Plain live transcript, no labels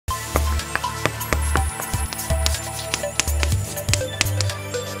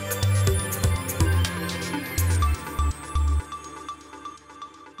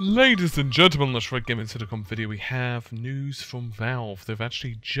Ladies and gentlemen, let's get into the video. We have news from Valve. They've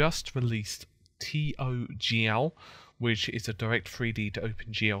actually just released ToGL, which is a direct 3D to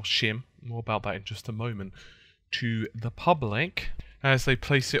OpenGL Shim. More about that in just a moment. To the public, as they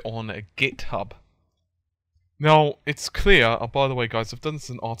place it on GitHub. Now, it's clear, by the way guys, I've done this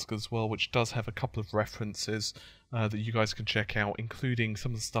in an article as well, which does have a couple of references that you guys can check out, including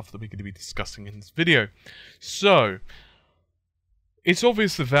some of the stuff that we're going to be discussing in this video. So, it's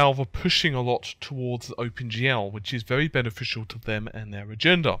obvious that Valve are pushing a lot towards OpenGL, which is very beneficial to them and their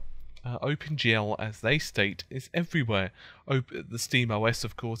agenda. OpenGL, as they state, is everywhere. The Steam OS,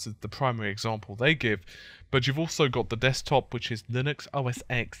 of course, is the primary example they give, but you've also got the desktop, which is Linux, OS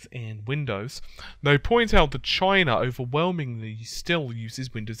X, and Windows. They point out that China overwhelmingly still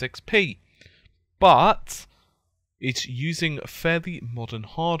uses Windows XP, but it's using fairly modern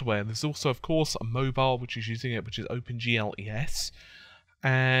hardware. There's also, of course, a mobile which is using it, which is OpenGL ES,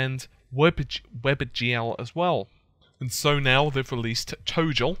 and WebGL as well. And so now they've released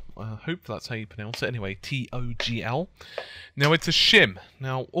ToGL. I hope that's how you pronounce it. Anyway, ToGL. Now it's a shim.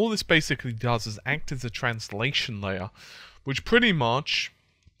 Now all this basically does is act as a translation layer, which pretty much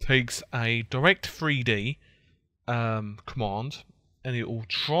takes a direct 3D command and it will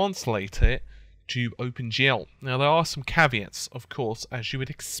translate it to OpenGL. Now there are some caveats, of course, as you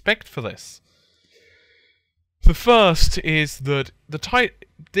would expect for this. The first is that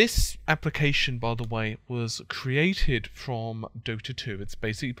this application, by the way, was created from Dota 2. It's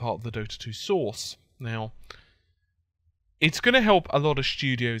basically part of the Dota 2 source. Now, it's going to help a lot of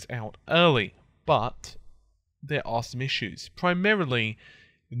studios out early, but there are some issues. Primarily,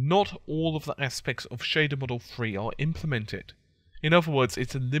 not all of the aspects of Shader Model 3 are implemented. In other words,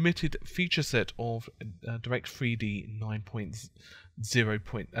 it's a limited feature set of Direct3D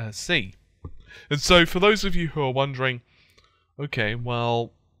 9.0.c. And so, for those of you who are wondering, okay,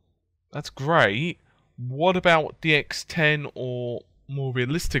 well, that's great. What about DX10 or, more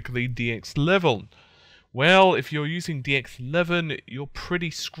realistically, DX11? Well, if you're using DX11, you're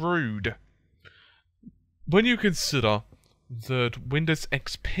pretty screwed. When you consider that Windows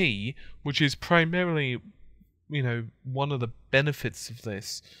XP, which is primarily, you know, one of the benefits of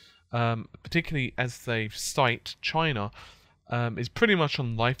this, particularly as they cite China, is pretty much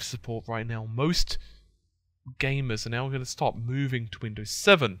on life support right now. Most gamers are now going to start moving to Windows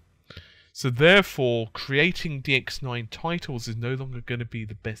 7. So therefore, creating DX9 titles is no longer going to be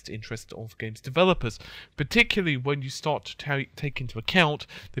the best interest of games developers, particularly when you start to take into account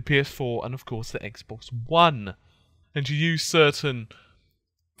the PS4 and of course the Xbox One. And to use certain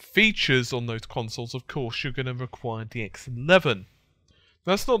features on those consoles, of course, you're going to require DX11.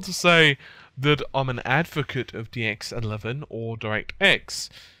 That's not to say that I'm an advocate of DX11 or DirectX.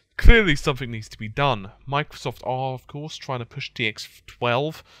 Clearly something needs to be done. Microsoft are, of course, trying to push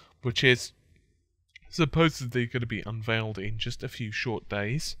DX12, which is supposedly going to be unveiled in just a few short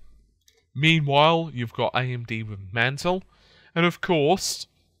days. Meanwhile, you've got AMD with Mantle, and of course,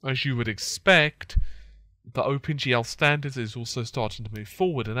 as you would expect, the OpenGL standards is also starting to move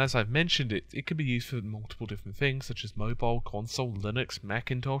forward, and as I've mentioned, it can be used for multiple different things, such as mobile, console, Linux,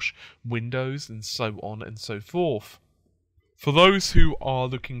 Macintosh, Windows, and so on and so forth. For those who are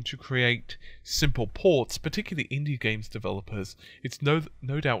looking to create simple ports, particularly indie games developers, it's no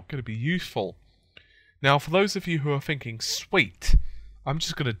doubt going to be useful. Now, for those of you who are thinking, sweet, I'm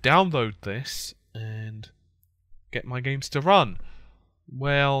just going to download this and get my games to run.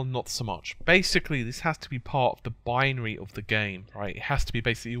 Well, not so much. Basically, this has to be part of the binary of the game, right? It has to be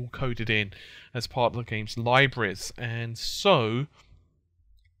basically all coded in as part of the game's libraries. And so,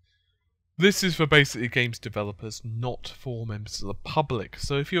 this is for basically games developers, not for members of the public.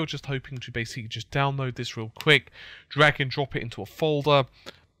 So if you're just hoping to basically just download this real quick, drag and drop it into a folder,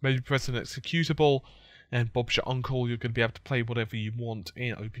 maybe press an executable, and Bob's your uncle, you're going to be able to play whatever you want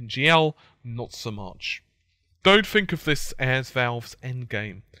in OpenGL, not so much. Don't think of this as Valve's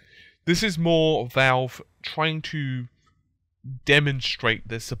endgame. This is more Valve trying to demonstrate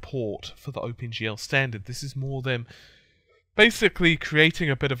their support for the OpenGL standard. This is more them basically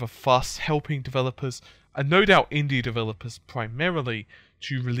creating a bit of a fuss, helping developers, and no doubt indie developers primarily,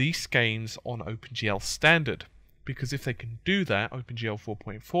 to release games on OpenGL standard. Because if they can do that, OpenGL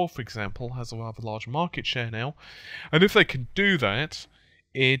 4.4, for example, has a rather large market share now, and if they can do that,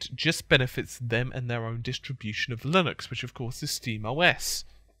 it just benefits them and their own distribution of Linux, which of course is Steam OS.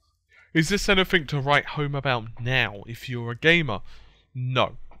 Is this anything to write home about now if you're a gamer?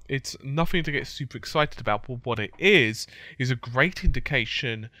 No. It's nothing to get super excited about, but what it is a great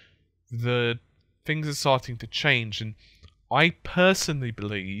indication that things are starting to change, and I personally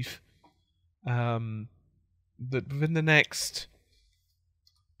believe that within the next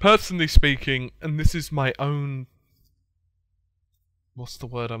Personally speaking, and this is my own, what's the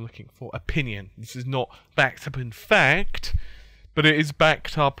word I'm looking for? Opinion. This is not backed up in fact, but it is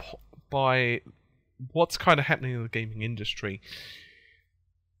backed up by what's kind of happening in the gaming industry.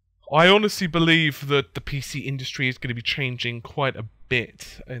 I honestly believe that the PC industry is going to be changing quite a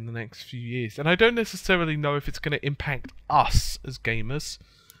bit in the next few years. And I don't necessarily know if it's going to impact us as gamers,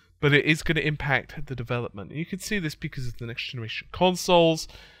 but it is going to impact the development. And you can see this because of the next generation consoles,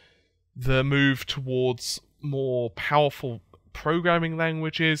 the move towards more powerful programming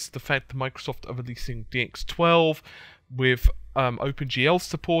languages, the fact that Microsoft are releasing DX12 with OpenGL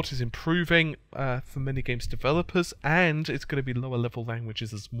support is improving for many games developers, and it's going to be lower level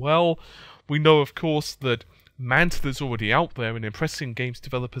languages as well. We know, of course, that Mantilla's already out there and impressing games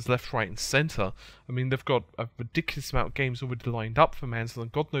developers left, right, and centre. I mean, they've got a ridiculous amount of games already lined up for Mantilla,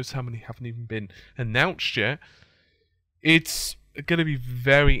 and God knows how many haven't even been announced yet. It's going to be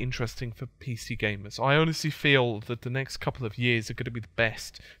very interesting for PC gamers. I honestly feel that the next couple of years are going to be the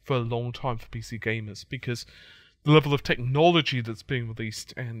best for a long time for PC gamers, because the level of technology that's being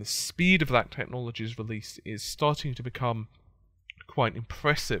released and the speed of that technology's release is starting to become quite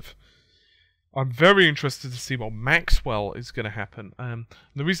impressive. I'm very interested to see what Maxwell is going to happen. And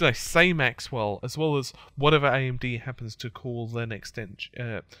the reason I say Maxwell, as well as whatever AMD happens to call their next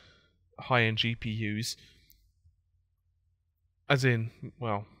high-end GPUs, as in,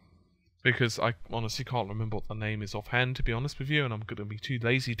 well, because I honestly can't remember what the name is offhand, to be honest with you, and I'm going to be too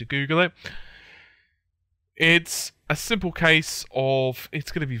lazy to Google it. It's a simple case of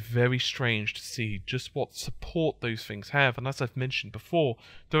it's going to be very strange to see just what support those things have. And as I've mentioned before,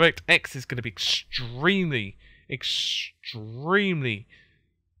 DirectX is going to be extremely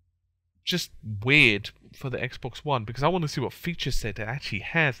just weird for the Xbox One, because I want to see what feature set it actually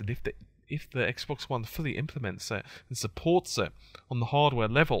has, and if the Xbox One fully implements it and supports it on the hardware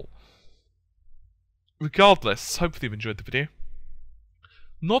level. Regardless, hopefully you've enjoyed the video.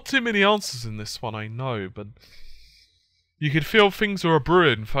 Not too many answers in this one, I know, but you can feel things are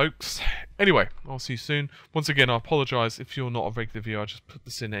a-brewing, folks. Anyway, I'll see you soon. Once again, I apologise if you're not a regular viewer, I just put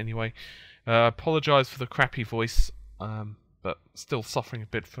this in anyway. Apologise for the crappy voice, but still suffering a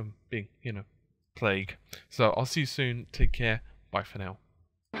bit from being, plague. So, I'll see you soon. Take care. Bye for now.